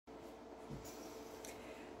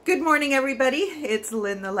Good morning, everybody. It's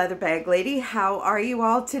Lynn, the Leather Bag Lady. How are you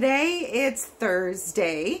all today? It's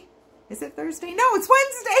Thursday. Is it Thursday? No, it's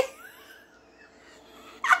Wednesday.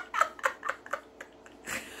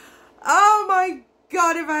 Oh my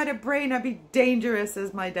God, if I had a brain, I'd be dangerous,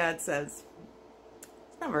 as my dad says.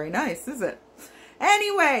 It's not very nice, is it?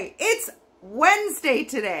 Anyway, it's Wednesday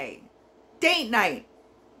today. Date night.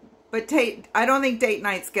 But I don't think date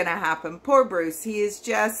night's gonna happen. Poor Bruce. He is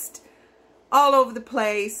just all over the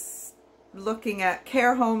place, looking at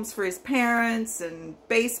care homes for his parents and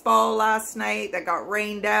baseball last night that got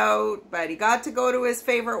rained out, but he got to go to his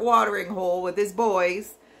favorite watering hole with his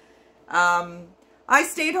boys. I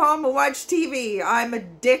stayed home and watched TV. I'm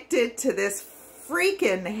addicted to this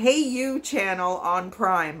freaking Hey You channel on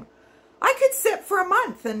Prime. I could sit for a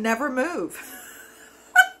month and never move.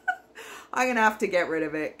 I'm gonna have to get rid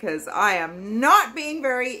of it because I am not being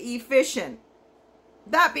very efficient.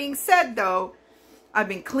 That being said, though, I've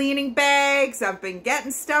been cleaning bags. I've been getting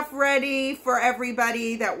stuff ready for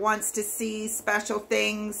everybody that wants to see special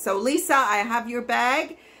things. So, Lisa, I have your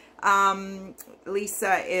bag.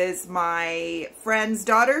 Lisa is my friend's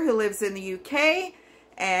daughter who lives in the UK.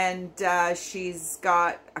 And she's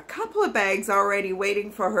got a couple of bags already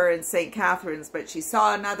waiting for her in St. Catharines. But she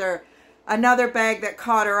saw another bag that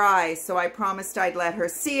caught her eye. So I promised I'd let her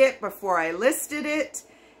see it before I listed it.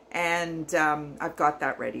 And I've got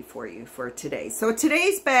that ready for you for today. So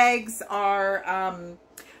today's bags are, I've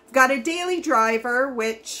got a daily driver,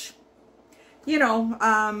 which, you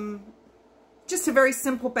know, just a very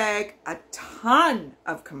simple bag, a ton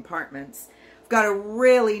of compartments. I've got a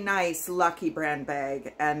really nice Lucky Brand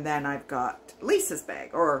bag, and then I've got Lisa's bag,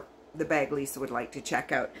 or the bag Lisa would like to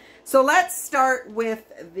check out. So let's start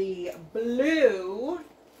with the blue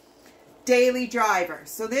daily driver.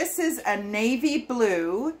 So this is a navy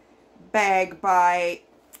blue bag by,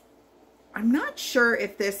 I'm not sure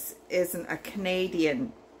if this isn't a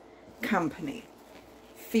Canadian company,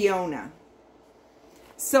 Fiona.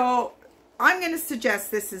 So I'm going to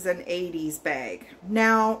suggest this is an 80s bag.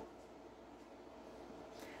 Now,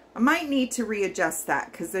 I might need to readjust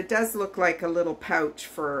that because it does look like a little pouch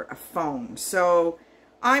for a phone. So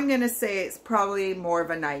I'm going to say it's probably more of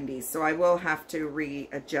a 90s, so I will have to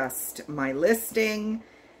readjust my listing.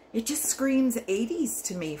 It just screams 80s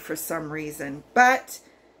to me for some reason, but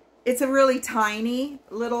it's a really tiny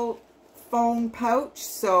little phone pouch,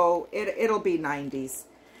 so it'll be 90s.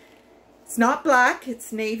 It's not black,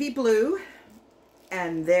 it's navy blue,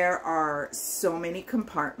 and there are so many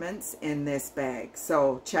compartments in this bag,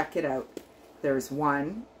 so check it out. There's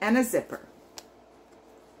one and a zipper.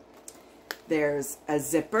 There's a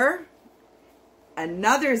zipper,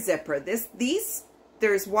 another zipper.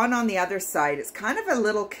 There's one on the other side. It's kind of a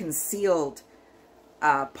little concealed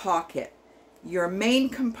pocket. Your main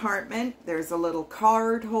compartment, there's a little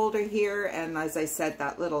card holder here, and as I said,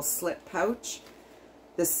 that little slip pouch.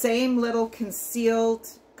 The same little concealed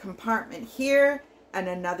compartment here, and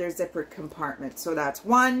another zippered compartment. So that's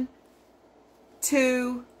 1,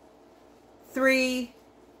 2, 3,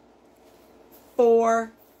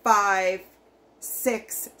 4, 5,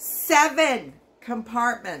 6, 7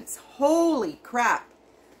 compartments. Holy crap.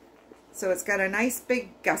 So it's got a nice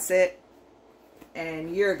big gusset,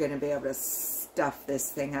 and you're going to be able to stuff this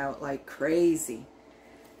thing out like crazy.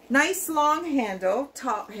 Nice long handle,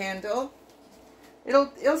 top handle.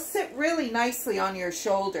 It'll sit really nicely on your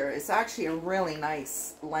shoulder. It's actually a really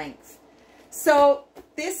nice length. So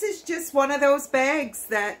this is just one of those bags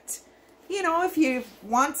that, you know, if you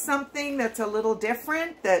want something that's a little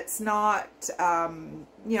different, that's not,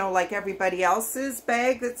 you know, like everybody else's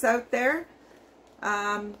bag that's out there,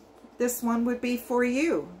 this one would be for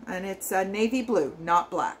you. And it's navy blue, not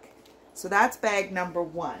black. So that's bag number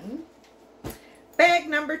 1. Bag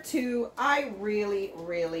number 2, I really,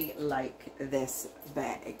 really like this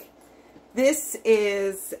bag. This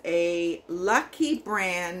is a Lucky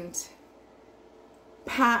Brand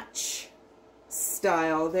patch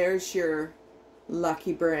style. There's your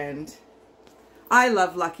Lucky Brand. I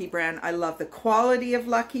love Lucky Brand. I love the quality of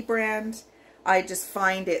Lucky Brand. I just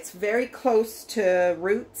find it's very close to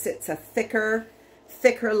Roots. It's a thicker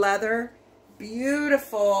leather.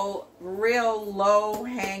 Beautiful, real low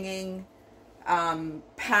hanging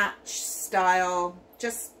patch style.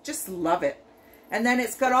 Just love it. And then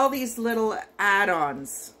it's got all these little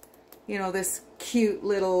add-ons. You know, this cute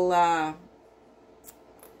little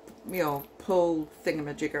you know, pull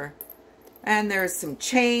thingamajigger. And there's some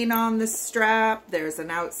chain on the strap. There's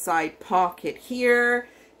an outside pocket here.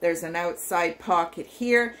 There's an outside pocket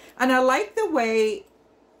here. And I like the way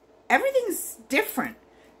everything's different.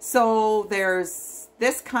 So there's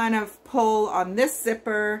this kind of pull on this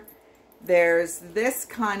zipper. There's this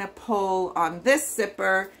kind of pull on this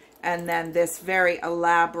zipper, and then this very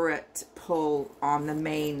elaborate pull on the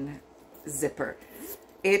main zipper.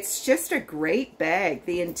 It's just a great bag.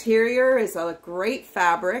 The interior is a great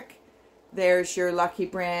fabric. There's your Lucky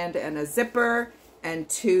Brand and a zipper and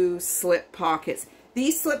 2 slip pockets.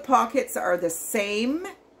 These slip pockets are the same.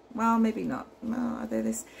 Well, maybe not. No, are they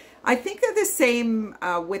this? I think they're the same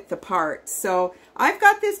width apart. So I've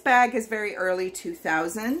got this bag as very early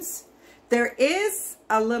 2000s. There is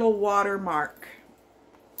a little watermark.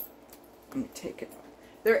 Let me take it off.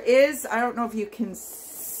 There is, I don't know if you can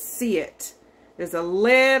see it. There's a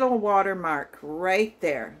little watermark right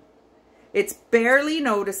there. It's barely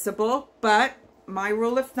noticeable, but my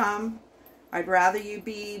rule of thumb, I'd rather you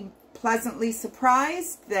be pleasantly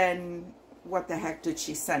surprised than what the heck did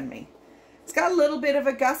she send me. It's got a little bit of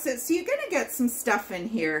a gusset, so you're going to get some stuff in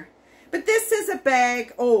here. But this is a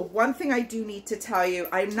bag. Oh, one thing I do need to tell you,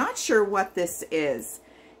 I'm not sure what this is.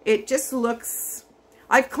 It just looks,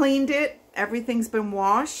 I've cleaned it. Everything's been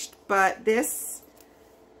washed, but this,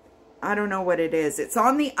 I don't know what it is. It's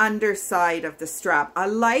on the underside of the strap. I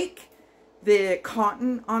like the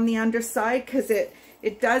cotton on the underside because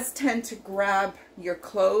it does tend to grab your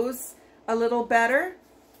clothes a little better.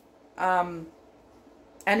 And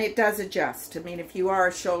it does adjust. I mean, if you are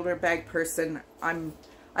a shoulder bag person,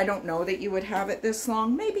 I don't know that you would have it this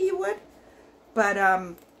long. Maybe you would. But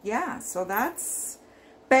yeah, so that's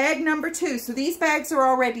bag number 2. So these bags are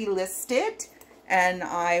already listed, and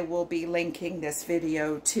I will be linking this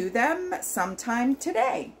video to them sometime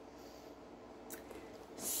today.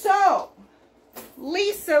 So,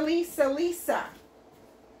 Lisa.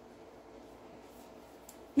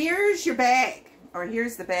 Here's your bag, or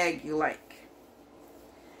here's the bag you like.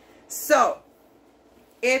 So,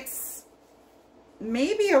 it's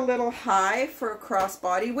maybe a little high for a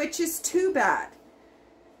crossbody, which is too bad.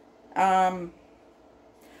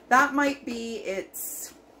 That might be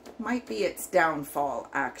its downfall,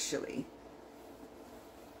 actually.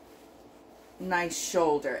 Nice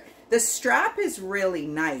shoulder. The strap is really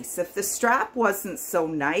nice. If the strap wasn't so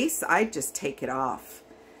nice, I'd just take it off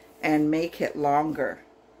and make it longer.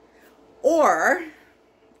 Or,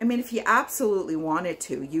 I mean, if you absolutely wanted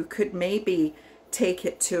to, you could maybe take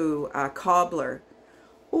it to a cobbler.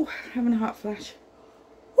 Oh, having a hot flash.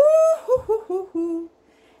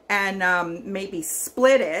 And maybe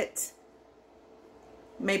split it.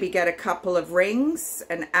 Maybe get a couple of rings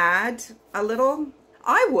and add a little.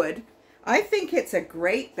 I would. I think it's a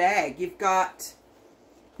great bag. You got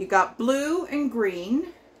blue and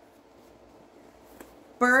green,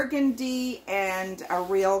 burgundy, and a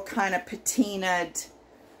real kind of patinaed.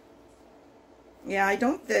 Yeah, I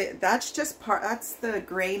don't think that's just part. That's the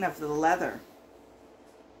grain of the leather.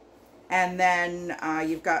 And then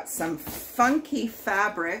you've got some funky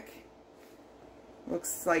fabric.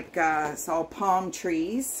 Looks like it's all palm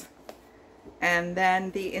trees. And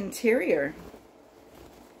then the interior,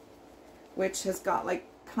 which has got like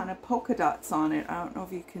kind of polka dots on it. I don't know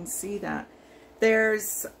if you can see that.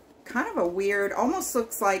 There's kind of a weird, almost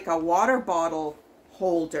looks like a water bottle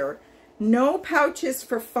holder. No pouches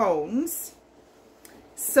for phones.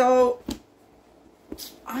 So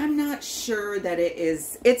I'm not sure that it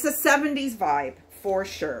is. It's a 70s vibe for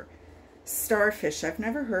sure. Starfish, I've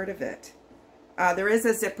never heard of it. There is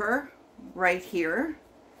a zipper right here.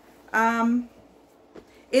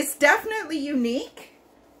 It's definitely unique.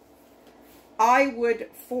 I would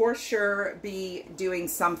for sure be doing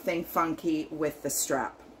something funky with the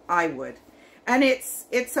strap. I would. And it's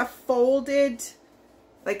a folded,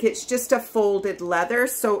 like it's just a folded leather.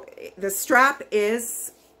 So the strap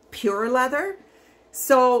is pure leather.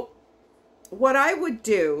 So what I would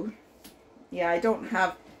do, yeah, I don't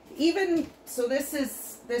have even, so this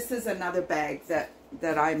is another bag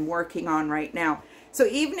that I'm working on right now. So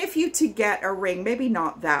even if you to get a ring, maybe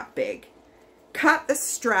not that big, cut the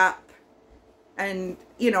strap and,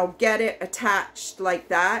 you know, get it attached like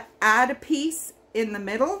that, add a piece in the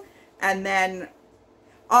middle, and then,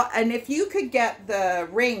 and if you could get the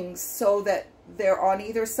rings so that they're on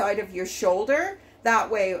either side of your shoulder, that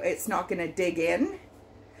way it's not going to dig in.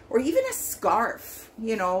 Or even a scarf,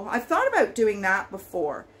 you know. I've thought about doing that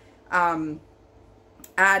before.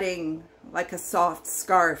 Adding like a soft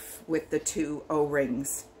scarf with the 2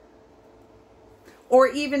 O-rings. Or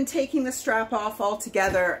even taking the strap off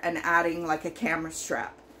altogether and adding like a camera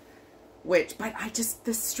strap. But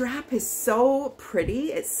the strap is so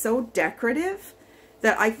pretty. It's so decorative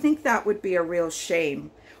that I think that would be a real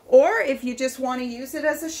shame. Or if you just want to use it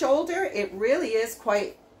as a shoulder, it really is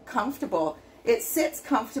quite comfortable. It sits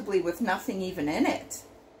comfortably with nothing even in it.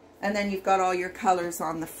 And then you've got all your colors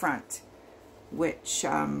on the front, which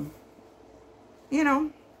you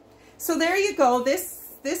know, so there you go. This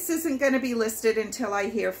isn't going to be listed until I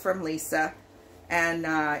hear from Lisa. And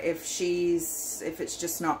if it's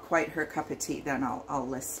just not quite her cup of tea, then I'll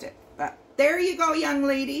list it. But there you go, young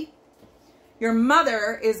lady. Your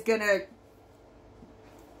mother is going to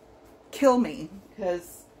kill me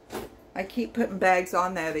because I keep putting bags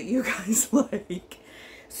on there that you guys like.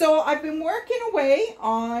 So I've been working away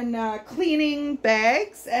on cleaning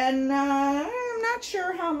bags, and I'm not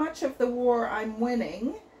sure how much of the war I'm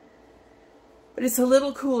winning. But it's a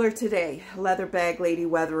little cooler today. Leather Bag Lady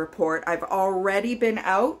weather report. I've already been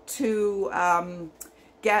out to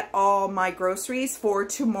get all my groceries for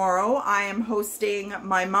tomorrow. I am hosting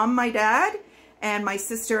my mom, my dad, and my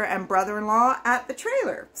sister and brother-in-law at the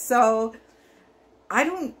trailer. So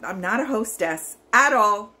I'm not a hostess at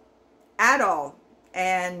all.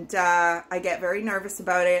 And I get very nervous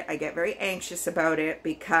about it. I get very anxious about it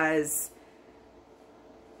because,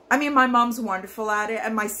 I mean, my mom's wonderful at it,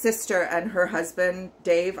 and my sister and her husband,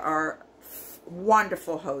 Dave, are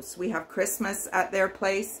wonderful hosts. We have Christmas at their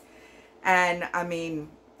place, and, I mean,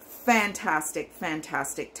 fantastic,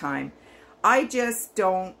 fantastic time. I just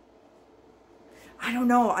don't, I don't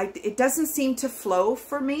know, it doesn't seem to flow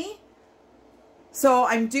for me. So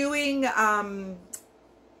I'm doing,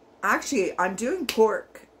 actually, I'm doing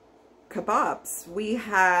pork kebabs. We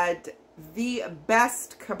had the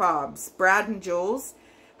best kebabs. Brad and Jules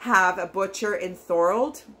have a butcher in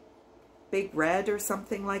Thorold, Big Red or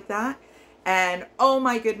something like that. And oh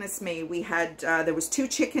my goodness me, we had, there was 2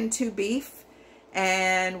 chicken, 2 beef,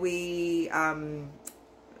 and we, I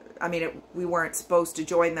mean, we weren't supposed to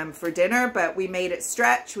join them for dinner, but we made it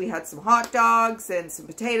stretch. We had some hot dogs and some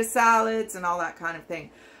potato salads and all that kind of thing.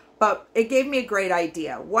 But it gave me a great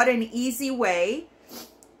idea. What an easy way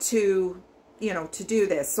to, you know, to do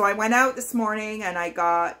this. So I went out this morning and I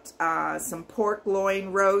got some pork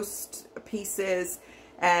loin roast pieces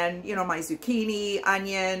and, you know, my zucchini,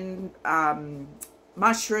 onion,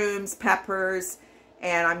 mushrooms, peppers,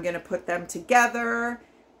 and I'm going to put them together.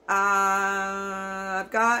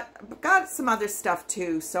 I've got some other stuff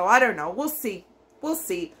too, so I don't know. We'll see. We'll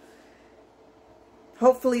see.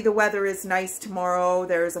 Hopefully the weather is nice tomorrow.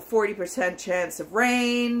 There's a 40% chance of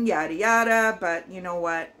rain, yada yada, but you know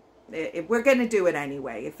what? We're going to do it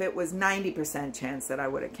anyway. If it was 90% chance that I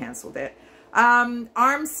would have canceled it.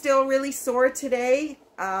 Arm's still really sore today.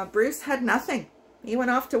 Bruce had nothing. He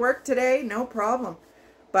went off to work today, no problem.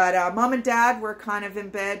 But Mom and Dad were kind of in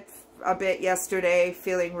bed a bit yesterday,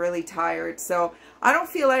 feeling really tired. So I don't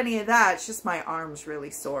feel any of that. It's just my arm's really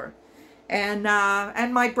sore. And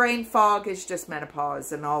my brain fog is just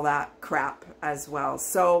menopause and all that crap as well.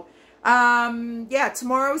 So, yeah,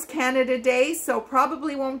 tomorrow's Canada Day, so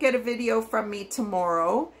probably won't get a video from me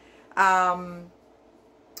tomorrow.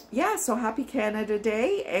 Yeah, so happy Canada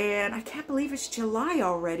Day, and I can't believe it's July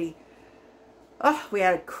already. Oh, we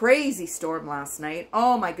had a crazy storm last night.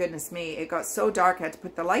 Oh my goodness me, it got so dark I had to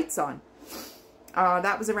put the lights on.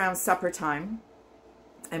 That was around supper time.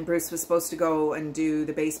 And Bruce was supposed to go and do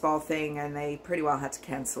the baseball thing, and they pretty well had to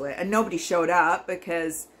cancel it. And nobody showed up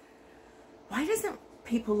because why doesn't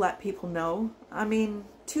people let people know? I mean,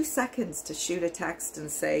 2 seconds to shoot a text and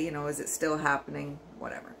say, you know, is it still happening?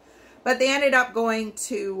 Whatever. But they ended up going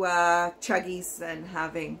to Chuggy's and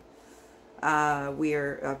having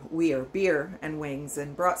beer and wings,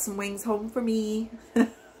 and brought some wings home for me.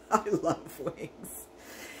 I love wings.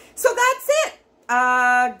 So that's it.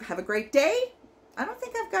 Have a great day. I don't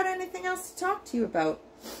think I've got anything else to talk to you about.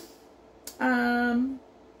 The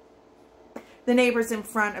neighbors in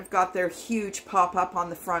front have got their huge pop-up on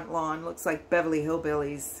the front lawn. Looks like Beverly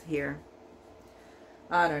Hillbillies here.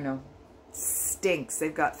 I don't know. Stinks.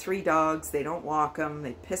 They've got 3 dogs. They don't walk them.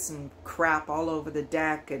 They piss and crap all over the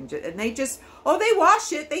deck. And they just, oh, they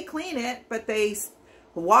wash it. They clean it. But they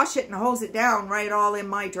wash it and hose it down right all in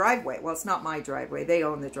my driveway. Well, it's not my driveway. They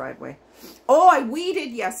own the driveway. Oh, I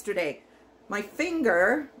weeded yesterday. My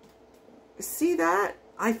finger, see that?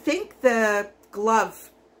 I think the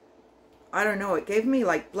glove, I don't know, it gave me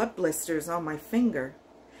like blood blisters on my finger.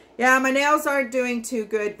 Yeah, my nails aren't doing too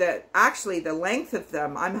good. Actually, the length of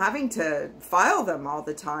them, I'm having to file them all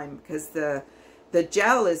the time because the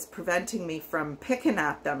gel is preventing me from picking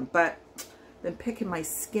at them, but I've been picking my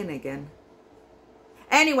skin again.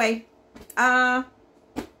 Anyway, yeah,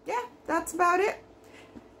 that's about it.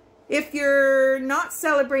 If you're not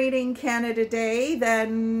celebrating Canada Day,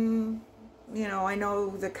 then, you know, I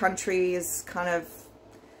know the country is kind of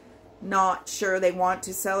not sure they want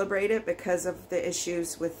to celebrate it because of the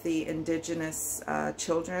issues with the Indigenous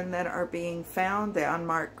children that are being found, the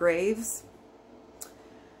unmarked graves.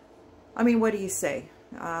 I mean, what do you say?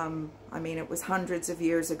 I mean, it was hundreds of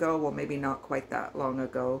years ago. Well, maybe not quite that long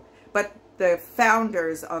ago. But the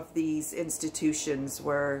founders of these institutions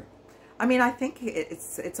were, I mean, I think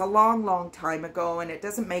it's a long, long time ago, and it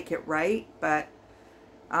doesn't make it right. But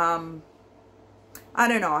I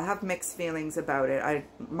don't know. I have mixed feelings about it.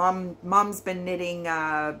 Mom's been knitting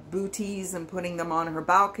booties and putting them on her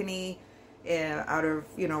balcony out of,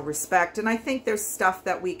 you know, respect. And I think there's stuff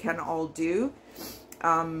that we can all do,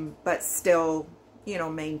 but still, you know,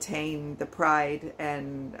 maintain the pride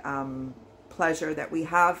and pleasure that we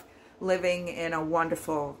have living in a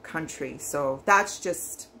wonderful country. So that's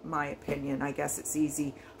just my opinion. I guess it's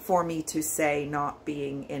easy for me to say, not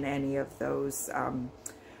being in any of those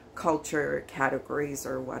culture categories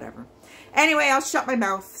or whatever. Anyway, I'll shut my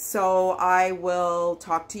mouth. So I will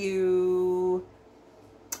talk to you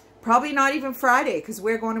probably not even Friday, because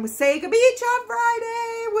we're going to Wasaga Beach on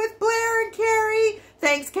Friday with Blair and Carrie.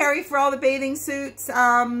 Thanks, Carrie, for all the bathing suits.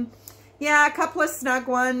 Yeah, a couple of snug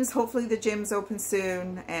ones. Hopefully the gym's open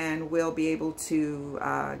soon, and we'll be able to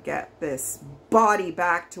get this body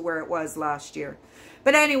back to where it was last year.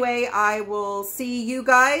 But anyway, I will see you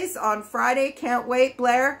guys on Friday. Can't wait,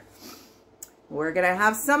 Blair. We're going to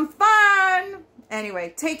have some fun.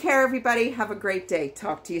 Anyway, take care, everybody. Have a great day.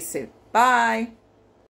 Talk to you soon. Bye.